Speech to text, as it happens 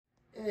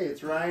Hey,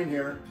 it's Ryan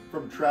here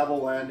from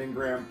Travel Land in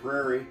Grand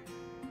Prairie.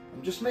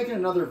 I'm just making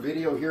another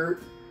video here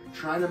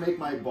trying to make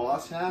my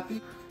boss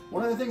happy.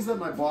 One of the things that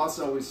my boss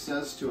always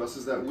says to us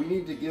is that we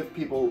need to give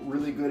people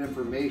really good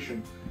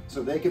information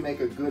so they can make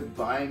a good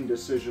buying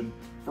decision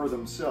for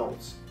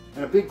themselves.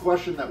 And a big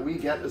question that we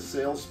get as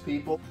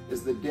salespeople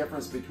is the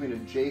difference between a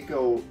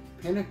Jayco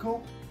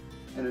Pinnacle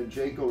and a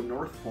Jayco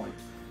North Point.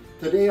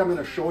 Today I'm going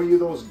to show you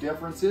those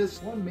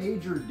differences. One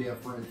major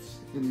difference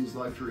in these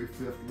luxury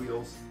fifth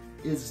wheels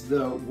is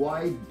the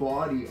wide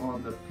body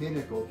on the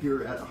Pinnacle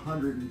here at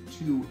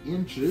 102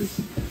 inches.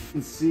 You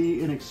can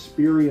see and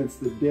experience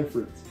the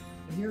difference.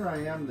 And here I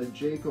am, the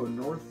Jayco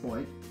North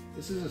Point.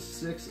 This is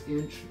a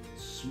 6-inch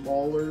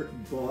smaller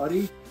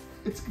body.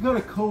 It's got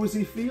a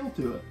cozy feel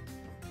to it.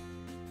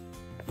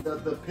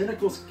 The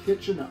Pinnacle's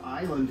kitchen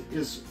island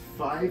is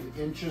 5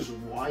 inches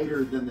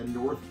wider than the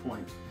North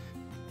Point.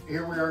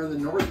 Here we are in the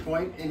North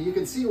Point, and you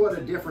can see what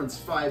a difference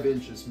 5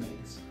 inches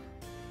makes.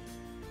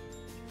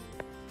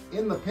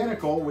 In the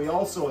Pinnacle, we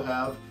also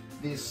have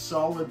these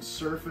solid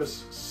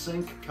surface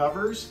sink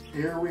covers.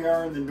 Here we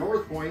are in the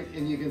North Point,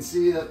 and you can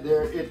see that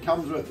it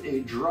comes with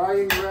a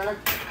drying rack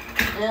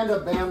and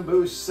a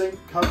bamboo sink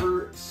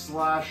cover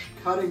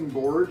 / cutting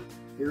board.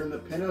 Here in the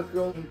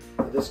Pinnacle,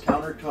 this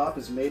countertop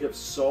is made of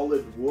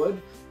solid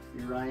wood.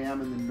 Here I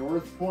am in the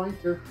North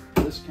Point.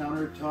 This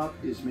countertop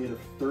is made of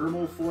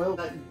thermal foil.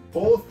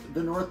 Both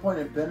the North Point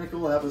and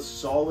Pinnacle have a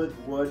solid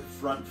wood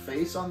front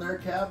face on their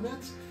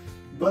cabinets,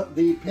 but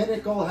the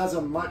Pinnacle has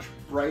a much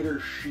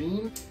brighter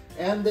sheen,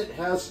 and it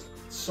has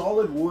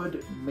solid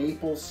wood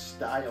maple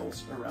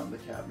stiles around the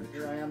cabinet.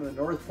 Here I am in the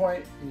North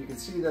Point, and you can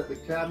see that the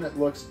cabinet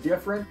looks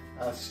different.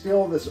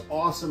 Still this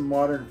awesome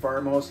modern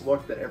farmhouse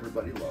look that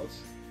everybody loves.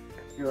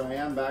 Here I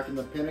am back in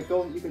the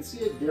Pinnacle. You can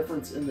see a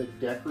difference in the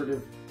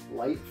decorative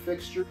light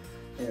fixture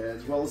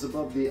as well as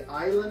above the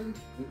island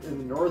in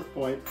the North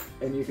Point,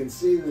 and you can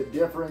see the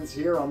difference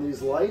here on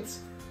these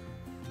lights.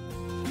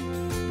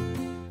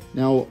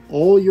 Now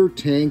all your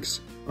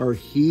tanks are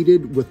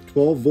heated with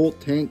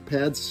 12-volt tank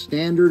pads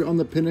standard on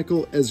the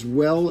Pinnacle, as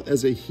well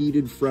as a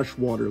heated fresh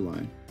water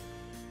line.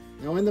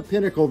 Now in the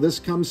Pinnacle, this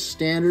comes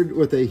standard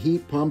with a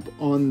heat pump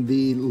on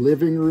the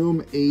living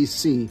room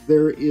AC.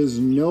 There is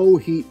no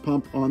heat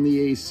pump on the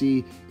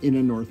AC in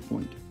a North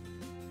Point.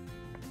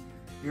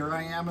 Here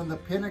I am in the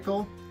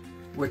Pinnacle,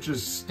 which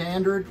is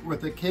standard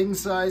with a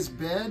king-size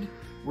bed,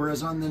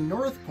 whereas on the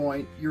North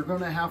Point, you're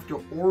going to have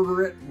to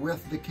order it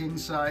with the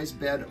king-size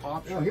bed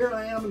option. Now here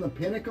I am in the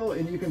Pinnacle,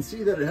 and you can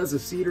see that it has a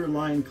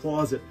cedar-lined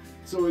closet.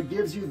 So it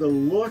gives you the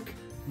look,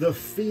 the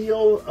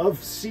feel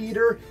of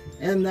cedar,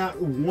 and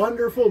that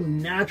wonderful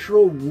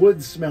natural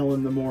wood smell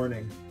in the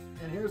morning.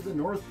 And here's the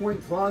North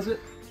Point closet.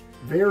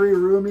 Very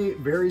roomy,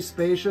 very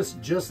spacious,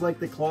 just like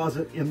the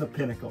closet in the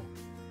Pinnacle.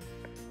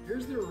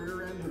 Here's the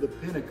rear end of the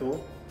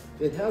Pinnacle.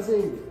 It has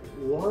a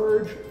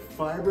large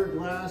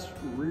fiberglass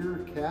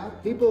rear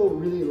cap. People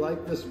really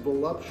like this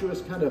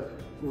voluptuous, kind of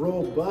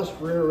robust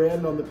rear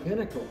end on the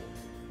Pinnacle.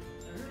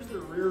 Here's the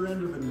rear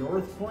end of the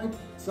North Point.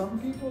 Some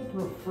people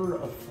prefer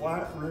a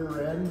flat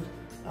rear end.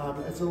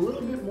 It's a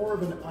little bit more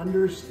of an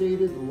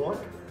understated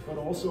look, but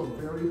also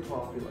very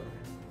popular.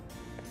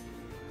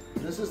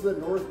 This is the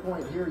North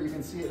Point here. You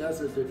can see it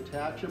has a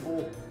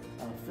detachable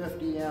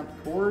 50 amp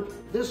cord.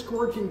 This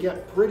cord can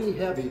get pretty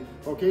heavy.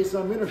 Okay,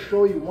 so I'm going to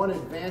show you one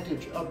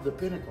advantage of the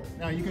Pinnacle.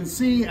 Now you can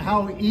see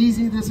how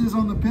easy this is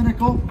on the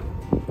Pinnacle.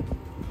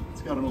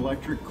 It's got an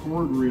electric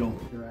cord reel.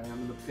 Here I am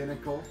in the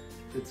Pinnacle.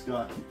 It's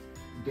got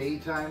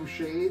daytime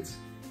shades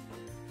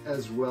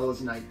as well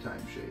as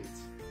nighttime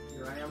shades.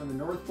 Here I am in the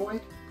North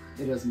Point.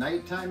 It has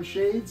nighttime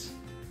shades,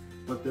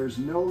 but there's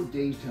no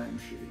daytime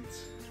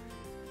shades.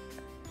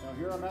 Now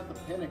here I'm at the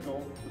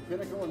Pinnacle. The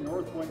Pinnacle and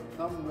North Point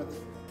come with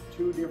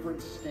two different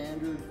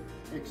standard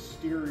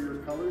exterior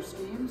color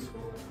schemes.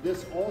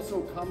 This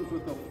also comes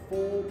with a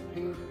full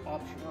paint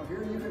option. Now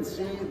here you can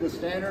see the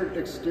standard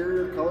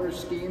exterior color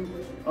scheme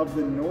of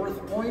the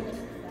North Point.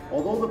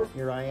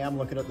 Here I am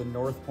looking at the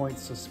North Point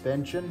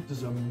suspension. This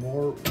is a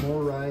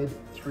MoRide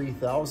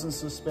 3000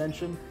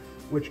 suspension,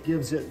 which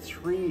gives it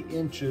 3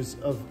 inches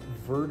of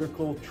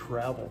vertical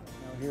travel.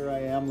 Now here I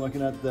am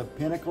looking at the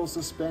Pinnacle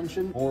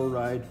suspension,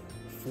 MoRide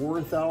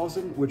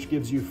 4000, which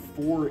gives you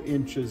 4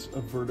 inches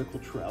of vertical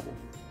travel.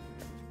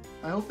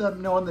 I hope that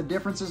knowing the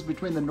differences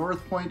between the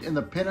North Point and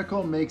the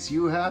Pinnacle makes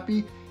you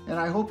happy, and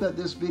I hope that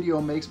this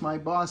video makes my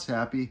boss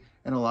happy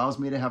and allows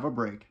me to have a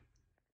break.